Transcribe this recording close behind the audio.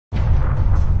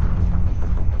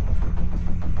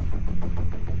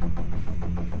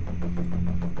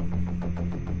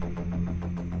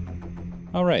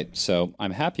All right, so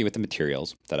I'm happy with the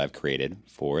materials that I've created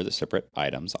for the separate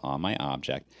items on my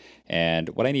object. And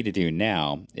what I need to do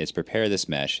now is prepare this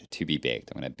mesh to be baked.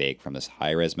 I'm going to bake from this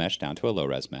high-res mesh down to a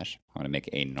low-res mesh. I'm going to make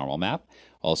a normal map,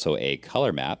 also a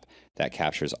color map that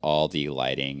captures all the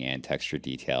lighting and texture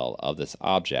detail of this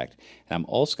object. And I'm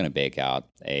also going to bake out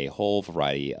a whole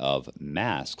variety of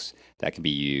masks that can be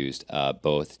used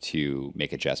both to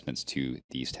make adjustments to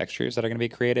these textures that are going to be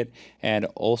created and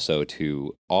also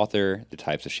to author the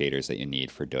types of shaders that you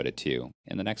need for Dota 2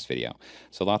 in the next video.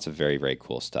 So lots of very, very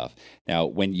cool stuff. Now,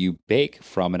 when you bake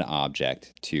from an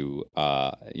object to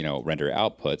render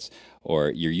outputs, or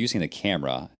you're using the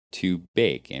camera to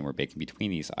bake, and we're baking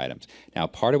between these items. Now,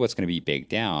 part of what's going to be baked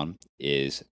down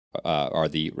are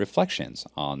the reflections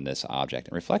on this object,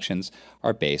 and reflections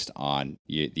are based on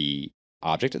the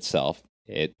object itself,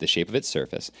 the shape of its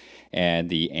surface, and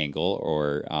the angle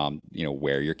or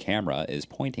where your camera is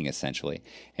pointing essentially.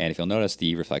 And if you'll notice,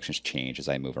 the reflections change as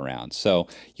I move around. So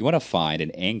you want to find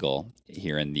an angle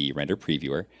here in the render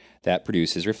previewer that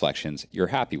produces reflections you're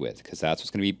happy with, because that's what's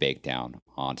going to be baked down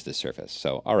onto the surface.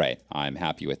 So all right, I'm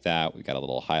happy with that. We've got a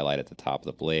little highlight at the top of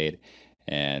the blade,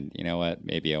 and you know what,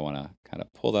 maybe I want to kind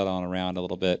of pull that on around a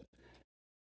little bit.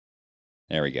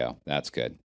 There we go. That's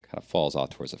good. Kind of falls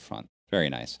off towards the front. Very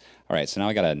nice. All right, so now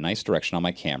I got a nice direction on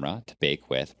my camera to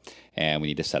bake with, and we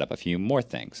need to set up a few more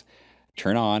things.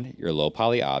 Turn on your low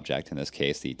poly object, in this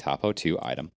case, the Topo 2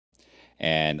 item,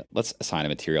 and let's assign a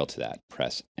material to that.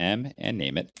 Press M and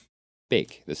name it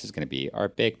Bake. This is going to be our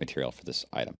bake material for this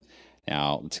item.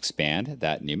 Now, let's expand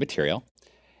that new material,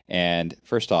 and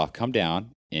first off, come down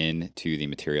into the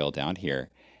material down here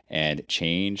and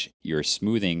change your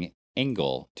smoothing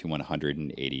angle to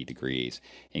 180 degrees.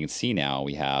 And you can see now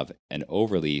we have an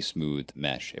overly smooth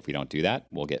mesh. If we don't do that,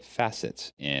 we'll get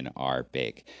facets in our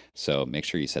bake. So make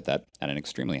sure you set that at an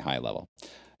extremely high level.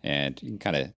 And you can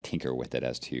kind of tinker with it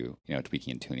as to,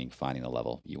 tweaking and tuning, finding the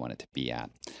level you want it to be at.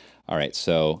 All right,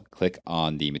 so click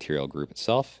on the material group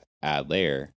itself, add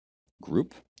layer,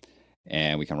 group,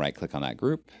 and we can right click on that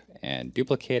group and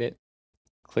duplicate it,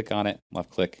 click on it,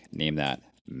 left click, name that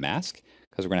mask,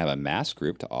 because we're going to have a mask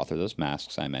group to author those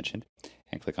masks I mentioned,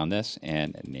 and click on this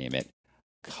and name it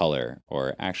color,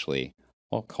 or actually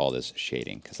we'll call this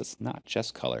shading, because it's not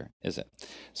just color, is it?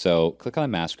 So click on the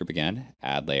mask group again,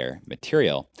 add layer,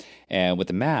 material, and with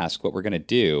the mask, what we're going to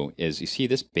do is, you see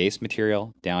this base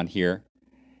material down here,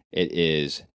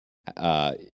 it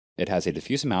has a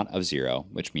diffuse amount of 0,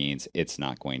 which means it's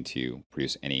not going to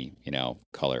produce any,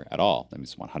 color at all. That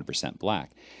means 100%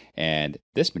 black. And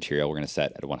this material we're going to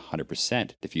set at a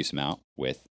 100% diffuse amount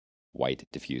with white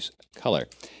diffuse color.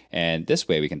 And this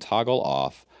way we can toggle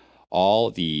off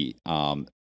all the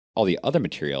other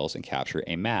materials and capture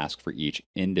a mask for each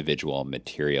individual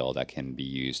material that can be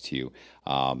used to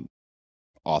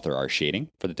author our shading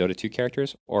for the Dota 2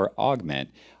 characters, or augment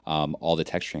all the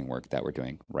texturing work that we're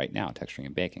doing right now, texturing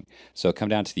and baking. So come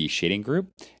down to the shading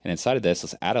group, and inside of this,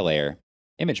 let's add a layer,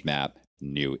 image map,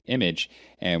 new image,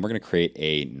 and we're going to create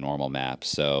a normal map.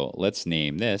 So let's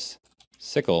name this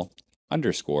sickle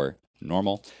underscore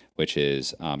normal, which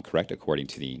is correct according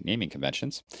to the naming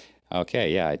conventions.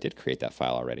 Okay, yeah, I did create that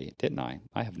file already, didn't I?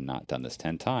 I have not done this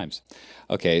 10 times.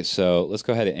 Okay, so let's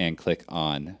go ahead and click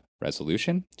on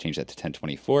resolution, change that to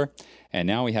 1024, and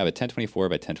now we have a 1024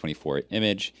 by 1024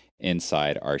 image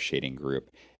inside our shading group.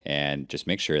 And just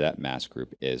make sure that mask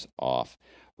group is off.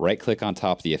 Right click on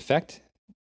top of the effect,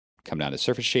 come down to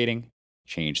surface shading,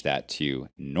 change that to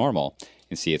normal. You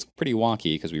can see it's pretty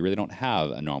wonky because we really don't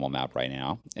have a normal map right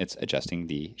now. It's adjusting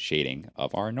the shading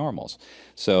of our normals.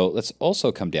 So let's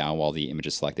also come down while the image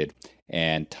is selected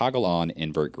and toggle on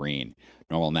invert green.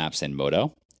 Normal maps in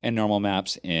MODO and normal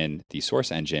maps in the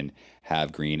source engine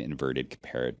have green inverted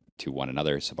compared to one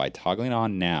another. So by toggling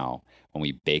on now, when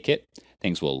we bake it,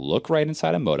 things will look right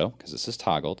inside of MODO because this is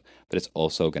toggled, but it's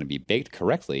also going to be baked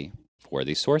correctly for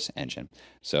the source engine.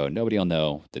 So nobody will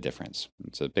know the difference.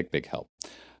 It's a big, big help.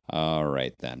 All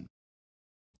right, then.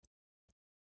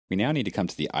 We now need to come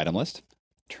to the item list,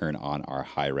 turn on our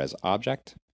high-res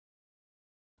object.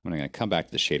 I'm going to come back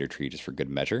to the shader tree just for good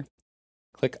measure.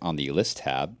 Click on the list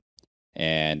tab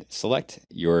and select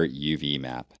your UV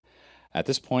map. At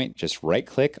this point, just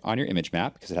right-click on your image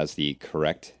map because it has the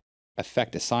correct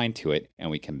effect assigned to it, and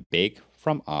we can bake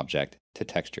from object to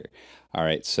texture. All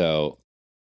right, so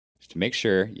just to make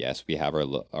sure, yes, we have our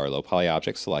low poly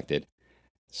object selected.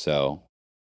 So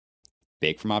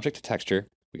bake from object to texture.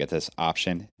 we get this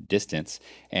option distance,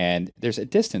 and there's a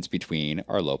distance between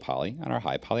our low poly and our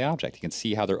high poly object. You can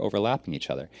see how they're overlapping each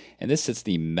other. And this sets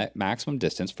the maximum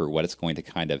distance for what it's going to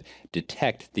kind of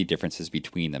detect the differences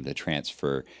between them to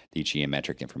transfer the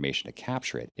geometric information to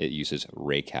capture it. It uses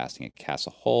ray casting. It casts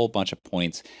a whole bunch of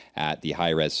points at the high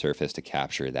res surface to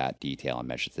capture that detail and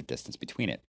measures the distance between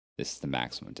it. This is the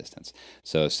maximum distance.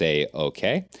 So say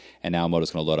OK, and now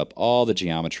MODO's going to load up all the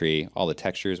geometry, all the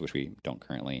textures, which we don't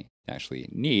currently actually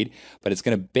need, but it's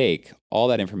going to bake all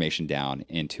that information down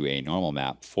into a normal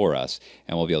map for us,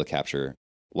 and we'll be able to capture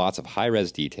lots of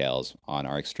high-res details on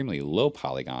our extremely low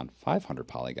polygon, 500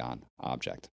 polygon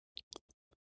object.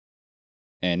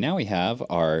 And now we have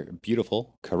our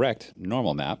beautiful, correct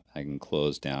normal map. I can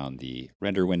close down the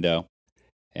render window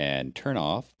and turn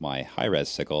off my high-res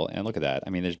sickle, and look at that. I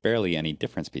mean, there's barely any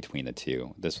difference between the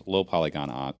two. This low polygon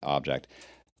object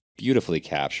beautifully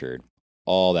captured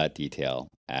all that detail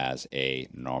as a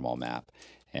normal map.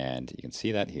 And you can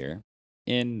see that here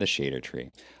in the shader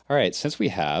tree. All right, since we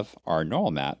have our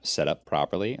normal map set up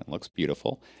properly and looks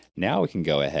beautiful, now we can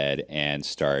go ahead and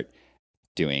start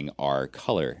doing our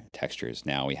color textures.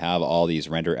 Now we have all these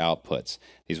render outputs.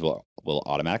 These will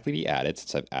automatically be added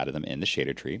since I've added them in the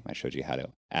shader tree. I showed you how to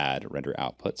add render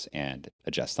outputs and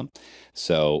adjust them.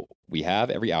 So we have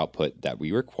every output that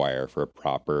we require for a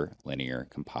proper linear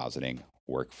compositing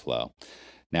workflow.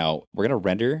 Now we're going to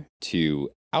render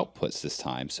to outputs this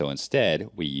time. So instead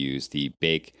we use the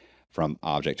bake from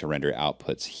object to render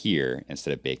outputs here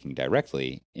instead of baking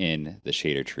directly in the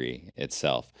shader tree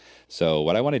itself. So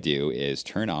what I want to do is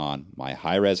turn on my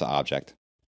high-res object,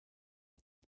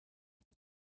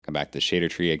 come back to the shader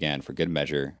tree again for good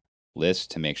measure,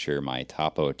 list to make sure my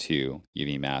topo 2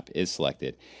 UV map is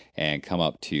selected, and come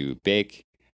up to bake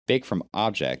from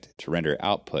object to render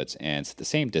outputs and set the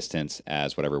same distance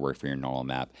as whatever worked for your normal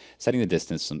map. Setting the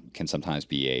distance can sometimes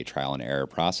be a trial and error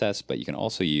process, but you can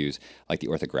also use like the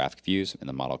orthographic views in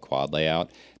the model quad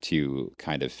layout to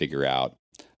kind of figure out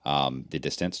the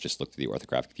distance. Just look through the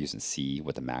orthographic views and see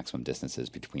what the maximum distance is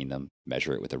between them.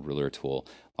 Measure it with a ruler tool.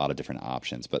 A lot of different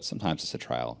options, but sometimes it's a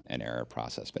trial and error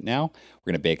process. But now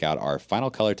we're going to bake out our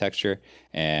final color texture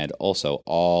and also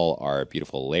all our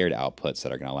beautiful layered outputs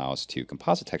that are going to allow us to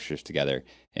composite textures together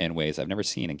in ways I've never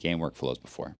seen in game workflows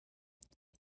before.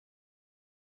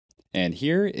 And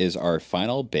here is our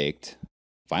final baked,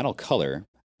 final color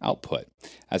output.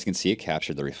 As you can see, it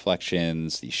captured the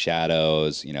reflections, the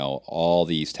shadows, all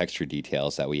these texture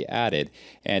details that we added,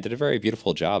 and did a very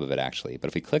beautiful job of it actually. But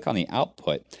if we click on the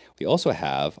output, we also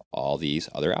have all these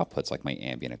other outputs like my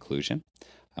ambient occlusion.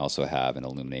 I also have an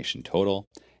illumination total,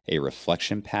 a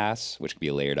reflection pass, which can be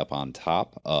layered up on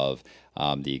top of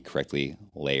the correctly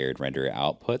layered render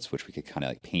outputs, which we could kind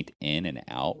of like paint in and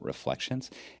out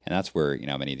reflections. And that's where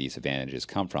many of these advantages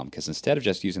come from, because instead of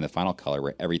just using the final color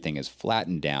where everything is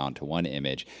flattened down to one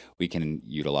image, we can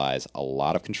utilize a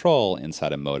lot of control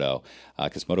inside of MODO,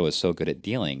 because MODO is so good at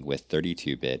dealing with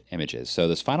 32-bit images. So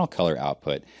this final color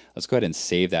output, let's go ahead and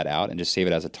save that out and just save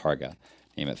it as a targa.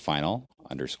 Name it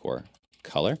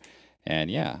final_color.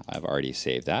 And yeah, I've already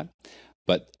saved that.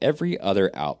 But every other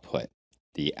output,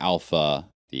 the alpha,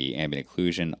 the ambient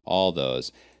occlusion, all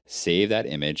those, save that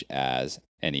image as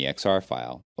an EXR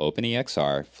file. Open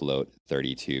EXR, float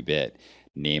 32-bit.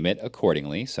 Name it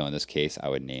accordingly. So in this case, I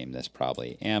would name this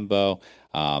probably AMBO.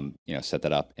 Set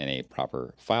that up in a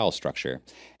proper file structure.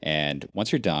 And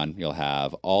once you're done, you'll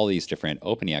have all these different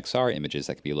OpenEXR images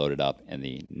that can be loaded up in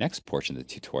the next portion of the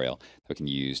tutorial that we can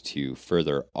use to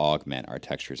further augment our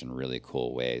textures in really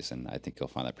cool ways. And I think you'll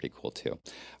find that pretty cool too.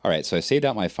 All right, so I saved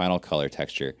out my final color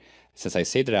texture. Since I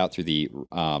saved it out through the,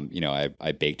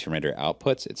 I baked to render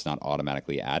outputs, it's not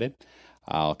automatically added.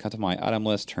 I'll come to my item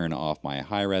list, turn off my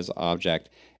high-res object,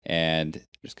 and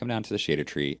just come down to the shader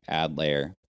tree, add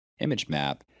layer, image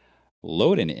map,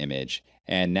 load an image,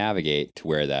 and navigate to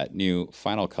where that new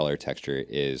final color texture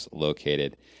is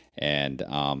located. And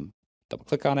double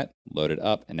click on it, load it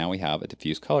up, and now we have a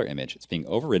diffuse color image. It's being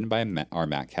overridden by our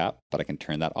matte cap, but I can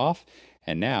turn that off.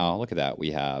 And now, look at that,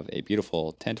 we have a beautiful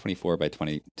 1024 by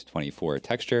 2024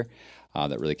 texture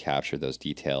that really captured those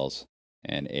details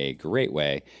in a great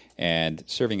way, and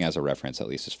serving as a reference, at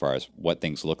least as far as what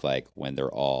things look like when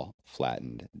they're all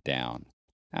flattened down.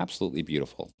 Absolutely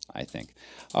beautiful, I think.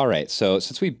 All right, so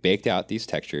since we baked out these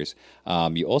textures,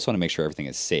 you also want to make sure everything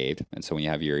is saved. And so when you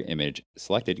have your image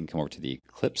selected, you can come over to the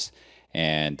clips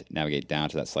and navigate down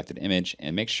to that selected image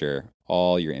and make sure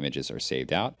all your images are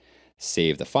saved out.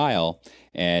 Save the file,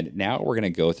 and now we're going to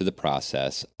go through the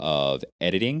process of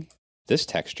editing this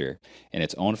texture in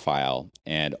its own file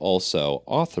and also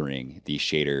authoring the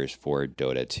shaders for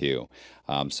Dota 2.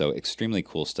 So extremely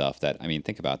cool stuff that, I mean,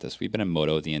 think about this. We've been in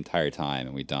Modo the entire time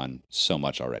and we've done so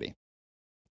much already.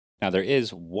 Now, there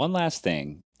is one last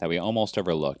thing that we almost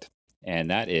overlooked,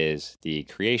 and that is the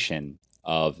creation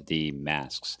of the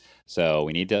masks. So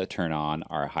we need to turn on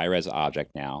our high-res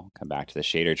object now, come back to the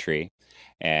shader tree,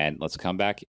 and let's come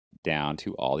back down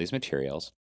to all these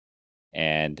materials.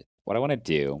 And what I want to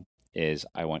do is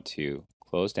I want to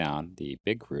close down the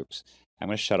big groups. I'm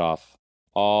going to shut off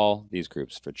all these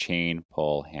groups for chain,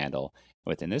 pull, handle.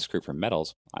 Within this group for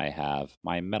metals, I have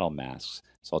my metal masks.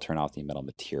 So I'll turn off the metal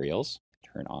materials,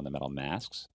 turn on the metal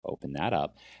masks, open that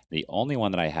up. The only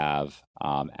one that I have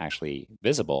actually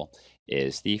visible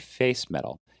is the face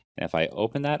metal. And if I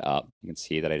open that up, you can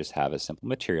see that I just have a simple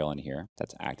material in here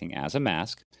that's acting as a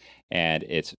mask. And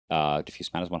its diffuse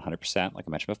amount is 100%, like I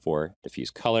mentioned before.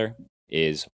 Diffuse color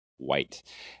is white.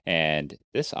 And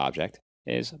this object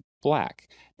is black.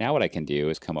 Now what I can do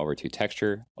is come over to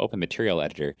Texture, open Material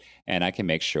Editor, and I can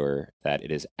make sure that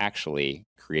it is actually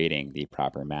creating the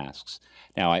proper masks.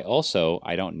 Now I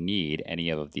don't need any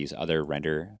of these other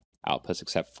render outputs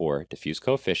except for diffuse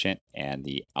coefficient and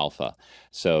the alpha.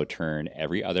 So turn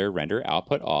every other render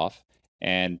output off,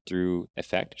 and through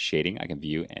effect shading, I can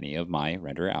view any of my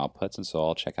render outputs. And so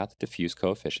I'll check out the diffuse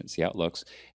coefficient, see how it looks.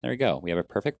 There we go. We have a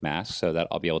perfect mask so that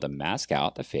I'll be able to mask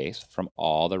out the face from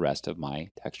all the rest of my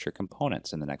texture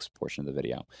components in the next portion of the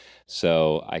video.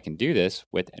 So I can do this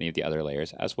with any of the other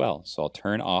layers as well. So I'll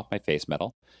turn off my face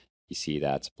metal. You see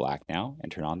that's black now, and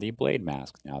turn on the blade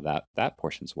mask. Now that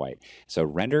portion's white. So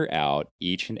render out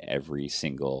each and every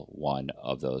single one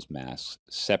of those masks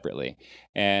separately.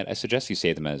 And I suggest you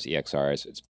save them as EXRs.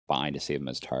 It's fine to save them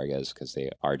as targas because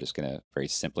they are just going to very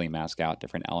simply mask out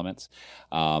different elements.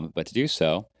 But to do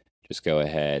so, just go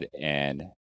ahead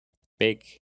and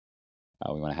bake.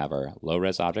 We want to have our low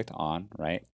res object on,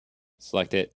 right?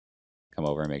 Select it, come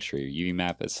over and make sure your UV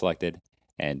map is selected,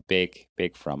 and bake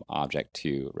from object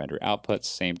to render outputs,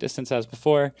 same distance as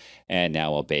before. And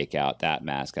now we'll bake out that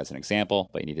mask as an example,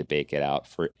 but you need to bake it out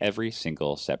for every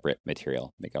single separate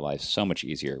material. Make our lives so much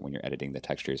easier when you're editing the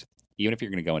textures, even if you're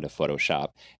going to go into Photoshop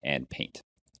and paint.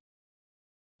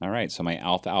 All right, so my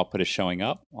alpha output is showing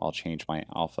up. I'll change my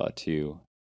alpha to,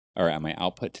 or my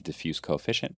output to diffuse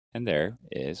coefficient, and there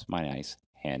is my nice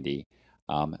handy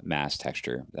mask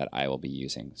texture that I will be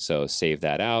using. So save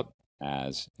that out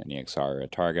as an EXR or a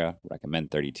Targa.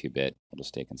 Recommend 32-bit. We'll just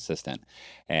stay consistent.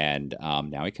 And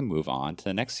now we can move on to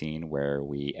the next scene where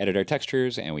we edit our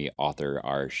textures and we author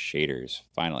our shaders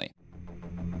finally.